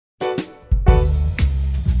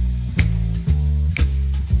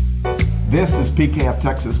This is PKF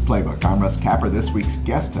Texas Playbook. I'm Russ Capper, this week's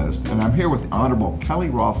guest host, and I'm here with the Honorable Kelly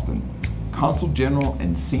Ralston, Consul General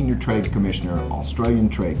and Senior Trade Commissioner, Australian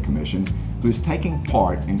Trade Commission, who is taking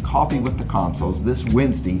part in Coffee with the Consuls this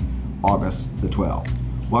Wednesday, August the 12th.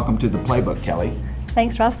 Welcome to the Playbook, Kelly.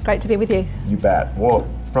 Thanks, Russ. Great to be with you. You bet. Well,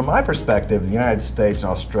 from my perspective, the United States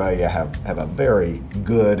and Australia have a very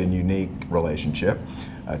good and unique relationship.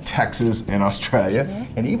 Texas and Australia,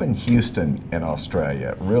 and even Houston and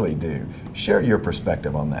Australia really do. Share your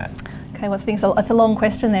perspective on that. Okay, well, I think it's a long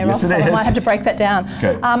question there, Yes, Ross. it I is. might have to break that down.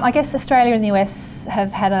 Okay. I guess Australia and the US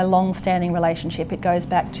have had a long-standing relationship. It goes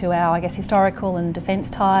back to our, historical and defence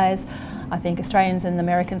ties. I think Australians and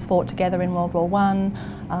Americans fought together in World War I.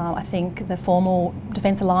 I think the formal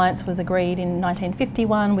defence alliance was agreed in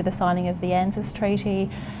 1951 with the signing of the ANZUS Treaty,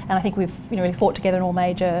 and I think we've really fought together in all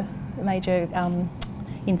major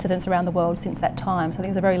incidents around the world since that time. So I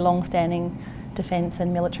think it's a very long-standing defence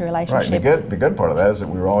and military relationship. Right, the good part of that is that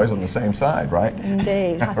we were always on the same side, right?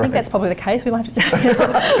 Indeed. I think that's probably the case. We might have to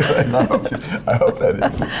I hope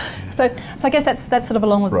that is. So I guess that's sort of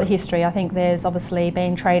along with the history. I think there's obviously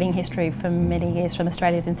been trading history for many years, from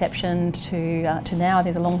Australia's inception to now.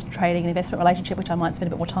 There's a long trading and investment relationship, which I might spend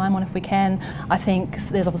a bit more time on if we can. I think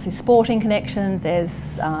there's obviously sporting connections.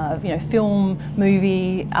 There's film,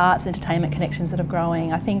 movie, arts, entertainment connections that are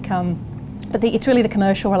growing. I think. But it's really the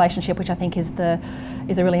commercial relationship which I think is a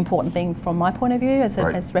really important thing from my point of view as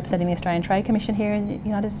representing the Australian Trade Commission here in the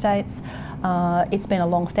United States. It's been a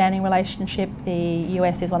long-standing relationship. The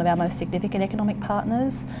US is one of our most significant economic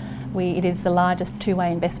partners. It is the largest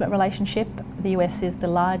two-way investment relationship. The US is the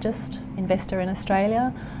largest investor in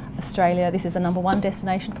Australia. This is the #1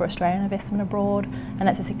 destination for Australian investment abroad, and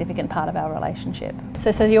that's a significant part of our relationship.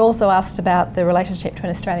 So you also asked about the relationship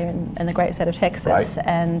between Australia and the great state of Texas,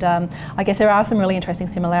 and I guess there are some really interesting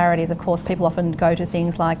similarities. Of course, people often go to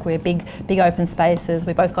things like we're big open spaces.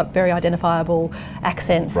 We've both got very identifiable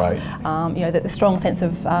accents. The strong sense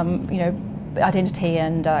of identity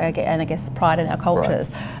and I guess pride in our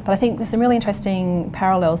cultures. But I think there's some really interesting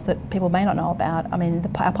parallels that people may not know about. I mean,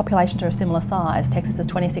 our populations are a similar size. Texas is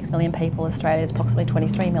 26 million people, Australia is approximately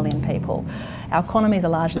 23 million people. Our economies are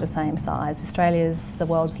largely the same size. Australia is the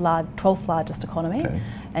world's 12th largest economy,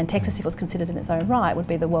 and Texas, if it was considered in its own right, would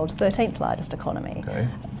be the world's 13th largest economy.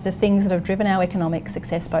 The things that have driven our economic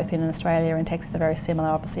success both in Australia and Texas are very similar.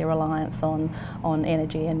 Obviously a reliance on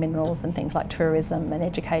energy and minerals and things like tourism and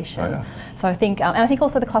education. So I think, and I think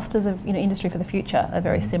also the clusters of industry for the future are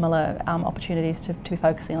very similar opportunities to be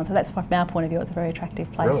focusing on. So that's from our point of view, it's a very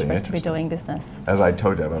attractive place for us to be doing business. As I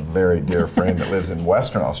told you, I have a very dear friend that lives in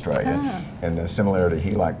Western Australia, and the similarity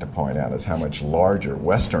he liked to point out is how much larger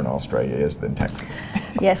Western Australia is than Texas.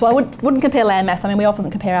 Yes, well I wouldn't compare landmass. I mean, we often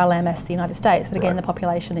compare our landmass to the United States, but again the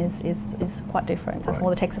population is quite different. So it's more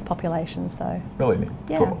the Texas population. So really neat.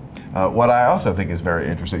 Cool. What I also think is very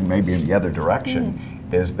interesting, maybe in the other direction,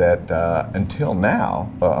 is that until now,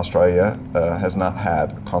 Australia has not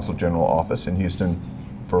had a Consul General office in Houston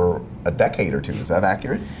for a decade or two. Is that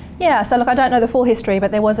accurate? Yeah, so look, I don't know the full history,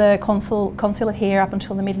 but there was a consulate here up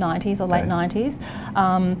until the mid-90s or late 90s.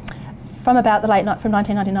 From about from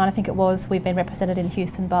 1999, I think it was, we've been represented in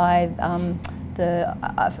Houston by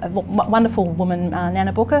a wonderful woman,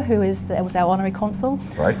 Nana Booker, who was our honorary consul.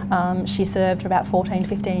 She served for about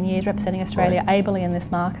 15 years representing Australia ably in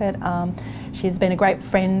this market. She's been a great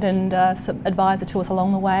friend and advisor to us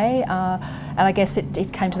along the way, and I guess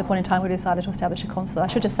it came to the point in time where we decided to establish a consulate.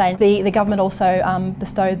 I should just say the government also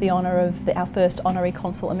bestowed the honour of our first honorary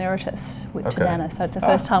consul emeritus to Nana, so it's the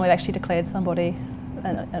first time we've actually declared somebody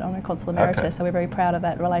an honorary consul emeritus, so we're very proud of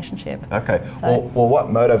that relationship. So, well, what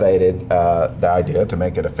motivated the idea to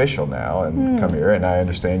make it official now and come here? And I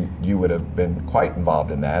understand you would have been quite involved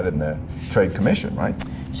in that in the Trade Commission, right?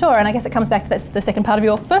 Sure, and I guess it comes back to the second part of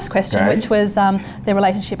your first question, which was the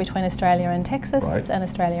relationship between Australia and Texas and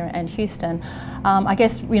Australia and Houston. I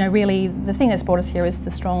guess really the thing that's brought us here is the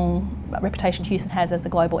strong reputation Houston has as the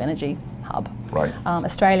global energy hub.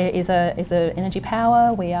 Australia is an energy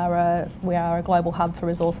power. We are a global hub for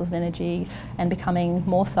resources and energy, and becoming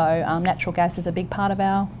more so. Natural gas is a big part of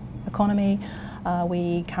our economy.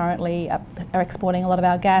 We currently are exporting a lot of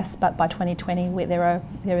our gas, but by 2020 there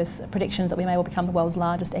is predictions that we may well become the world's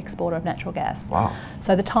largest exporter of natural gas.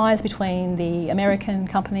 So the ties between the American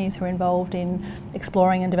companies who are involved in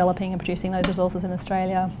exploring and developing and producing those resources in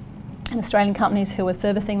Australia, and Australian companies who are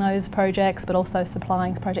servicing those projects but also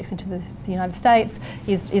supplying projects into the United States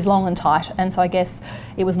is long and tight, and so I guess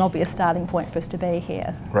it was an obvious starting point for us to be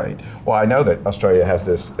here. Great. Well, I know that Australia has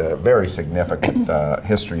this very significant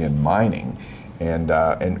history in mining, and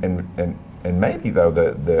And maybe, though,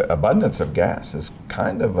 the abundance of gas is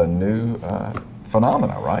kind of a new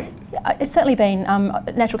phenomena, right? It's certainly been.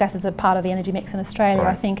 Natural gas is a part of the energy mix in Australia.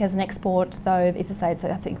 Right. I think as an export, though, as I say,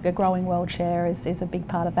 I think a growing world share is a big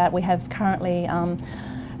part of that. We have currently,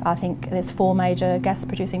 I think there's 4 major gas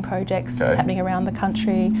producing projects happening around the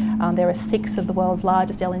country. There are 6 of the world's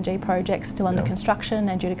largest LNG projects still under construction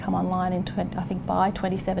and due to come online in by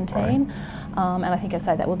 2017. Right. And I think, as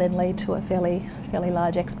I say, that will then lead to a fairly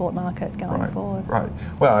large export market going forward. Right.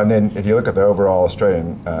 Well, and then if you look at the overall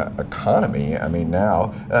Australian economy, I mean,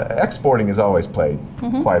 now exporting has always played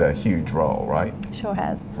quite a huge role, right? Sure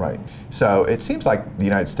has. Right. So it seems like the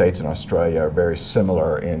United States and Australia are very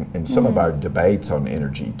similar in some of our debates on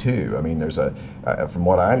energy too. I mean, there's from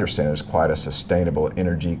what I understand, there's quite a sustainable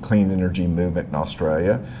energy, clean energy movement in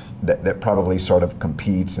Australia that probably sort of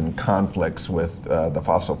competes and conflicts with the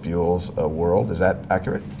fossil fuels world. Is that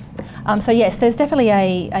accurate? So yes, there's definitely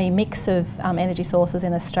a mix of energy sources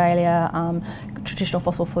in Australia. Traditional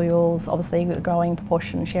fossil fuels, obviously a growing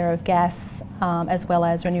proportion share of gas, as well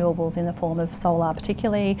as renewables in the form of solar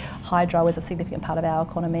particularly. Hydro is a significant part of our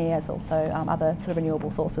economy, as also other sort of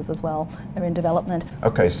renewable sources as well are in development.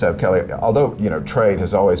 Okay, so Kelly, although trade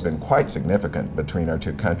has always been quite significant between our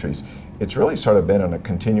two countries, it's really sort of been on a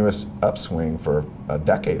continuous upswing for a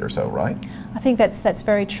decade or so, right? I think that's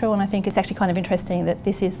very true, and I think it's actually kind of interesting that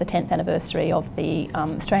this is the 10th anniversary of the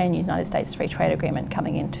Australian-United States Free Trade Agreement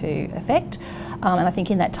coming into effect. And I think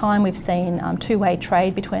in that time we've seen two-way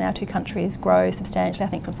trade between our two countries grow substantially, I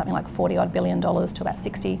think from something like $40-odd billion to about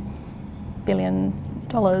 $60 billion.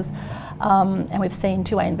 And we've seen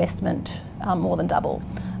two-way investment more than double.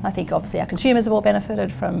 I think obviously our consumers have all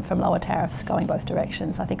benefited from lower tariffs going both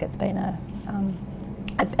directions. I think that's been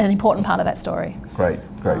an important part of that story. Great.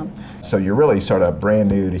 So you're really sort of brand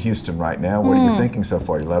new to Houston right now. What are you thinking so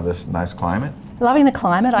far? You love this nice climate? Loving the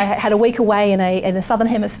climate. I had a week away in a southern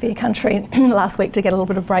hemisphere country last week to get a little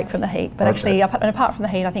bit of break from the heat. But actually, apart from the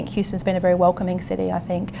heat, I think Houston's been a very welcoming city. I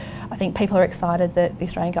think people are excited that the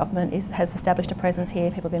Australian government has established a presence here.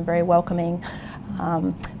 People have been very welcoming.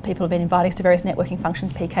 People have been inviting us to various networking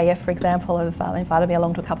functions. PKF, for example, have invited me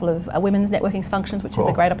along to a couple of women's networking functions, which is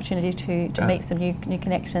a great opportunity to meet some new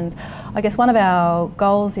connections. I guess one of our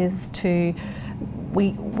goals is to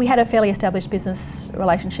we had a fairly established business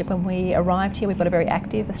relationship when we arrived here. We've got a very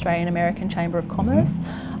active Australian-American Chamber of Commerce,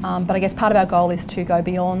 but I guess part of our goal is to go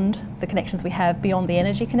beyond the connections we have, beyond the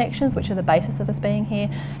energy connections, which are the basis of us being here,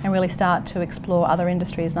 and really start to explore other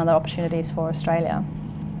industries and other opportunities for Australia.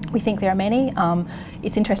 We think there are many.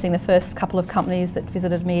 It's interesting, the first couple of companies that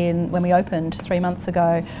visited me when we opened 3 months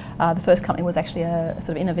ago, the first company was actually a sort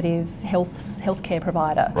of innovative healthcare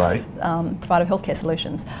provider, provider of healthcare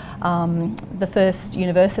solutions. The first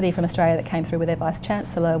university from Australia that came through with their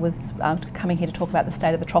Vice-Chancellor was coming here to talk about the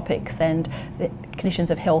state of the tropics and the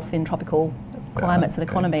conditions of health in tropical climates and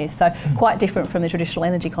economies. So quite different from the traditional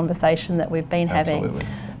energy conversation that we've been having.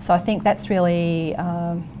 So I think that's really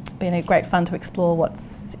been a great fun to explore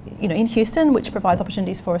what's in Houston, which provides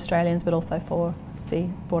opportunities for Australians, but also for the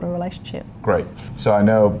broader relationship. Great. So I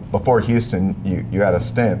know before Houston, you had a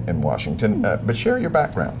stint in Washington, but share your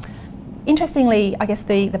background. Interestingly, I guess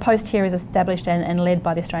the post here is established and led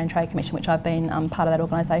by the Australian Trade Commission, which I've been part of that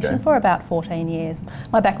organisation for about 14 years.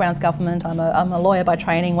 My background's government. I'm a lawyer by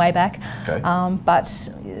training way back, but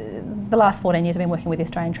the last 14 years I've been working with the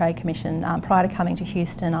Australian Trade Commission. Prior to coming to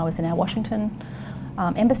Houston, I was in our Washington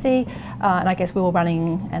embassy, and I guess we were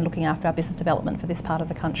running and looking after our business development for this part of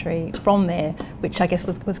the country from there, which I guess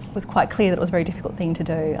was quite clear that it was a very difficult thing to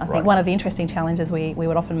do. I think one of the interesting challenges, we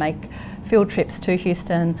would often make field trips to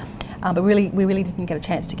Houston, but we really didn't get a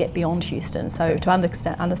chance to get beyond Houston. So to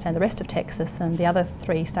understand the rest of Texas and the other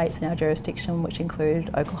 3 states in our jurisdiction, which include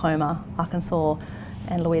Oklahoma, Arkansas,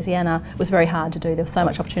 and Louisiana, was very hard to do. There was so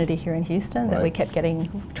much opportunity here in Houston that we kept getting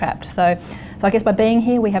trapped. So I guess by being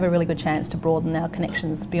here, we have a really good chance to broaden our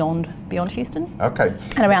connections beyond Houston.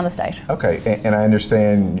 And around the state. And I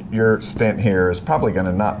understand your stint here is probably going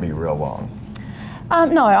to not be real long.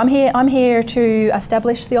 No, I'm here to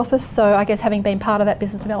establish the office. So I guess having been part of that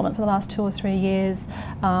business development for the last 2 or 3 years,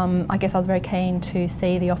 I guess I was very keen to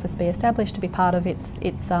see the office be established, to be part of its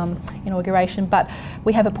inauguration. But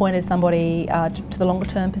we have appointed somebody to the longer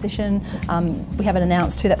term position. We haven't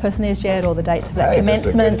announced who that person is yet or the dates of that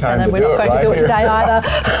commencement, and we're not going to do it today either.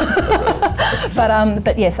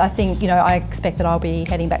 But yes, I think I expect that I'll be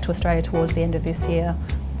heading back to Australia towards the end of this year.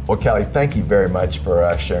 Well, Kelly, thank you very much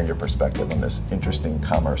for sharing your perspective on this interesting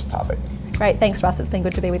commerce topic. Great, thanks Russ, it's been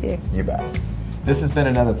good to be with you. You bet. This has been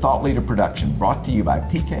another Thought Leader production brought to you by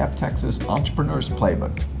PKF Texas Entrepreneurs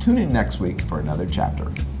Playbook. Tune in next week for another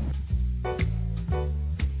chapter.